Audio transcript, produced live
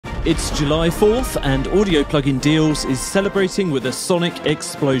It's July 4th and Audio Plugin Deals is celebrating with a sonic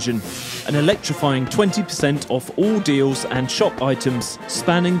explosion. An electrifying 20% off all deals and shop items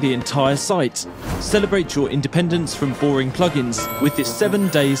spanning the entire site. Celebrate your independence from boring plugins with this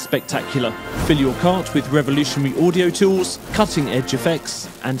 7-day spectacular. Fill your cart with revolutionary audio tools, cutting-edge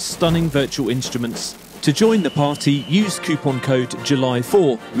effects and stunning virtual instruments. To join the party, use coupon code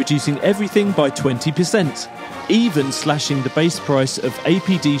JULY4, reducing everything by 20%, even slashing the base price of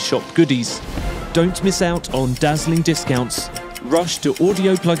APD shop goodies. Don't miss out on dazzling discounts. Rush to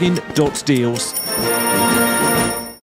audioplugin.deals.